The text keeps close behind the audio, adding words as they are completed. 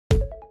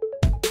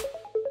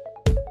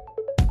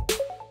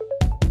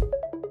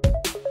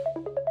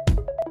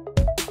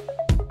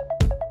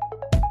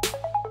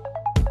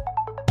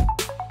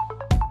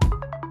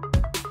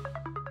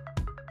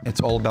it's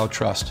all about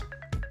trust.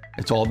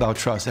 It's all about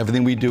trust.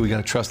 Everything we do, we got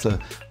to trust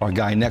our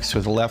guy next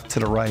to the left,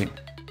 to the right,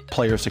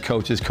 players to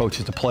coaches,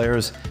 coaches to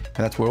players, and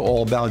that's what we're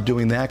all about,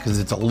 doing that, because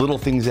it's the little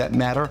things that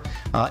matter.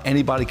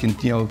 Anybody can,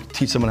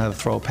 teach someone how to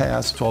throw a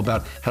pass. It's all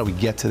about how do we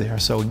get to there.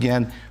 So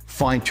again,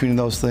 fine-tuning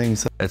those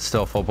things. It's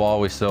still football.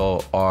 We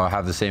still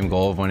have the same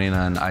goal of winning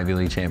an Ivy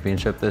League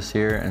championship this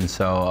year, and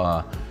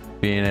so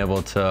being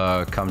able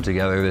to come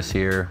together this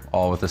year,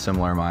 all with a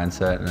similar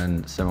mindset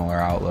and similar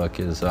outlook,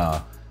 is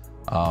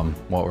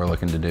what we're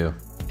looking to do.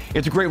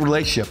 It's a great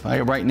relationship.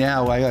 Right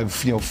now, I have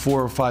 4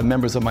 or 5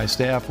 members of my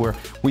staff where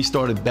we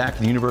started back at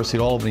the University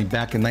of Albany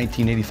back in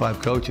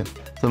 1985 coaching.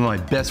 Some of my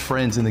best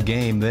friends in the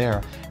game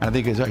there. And I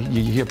think as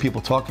you hear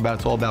people talk about it,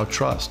 it's all about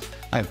trust.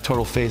 I have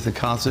total faith and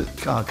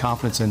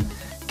confidence in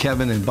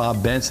Kevin and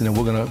Bob Benson, and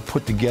we're going to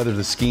put together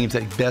the schemes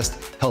that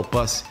best help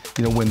us,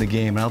 win the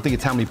game. And I don't think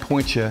it's how many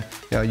points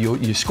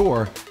you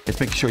score. It's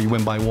making sure you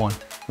win by 1,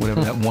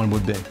 whatever that 1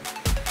 would be.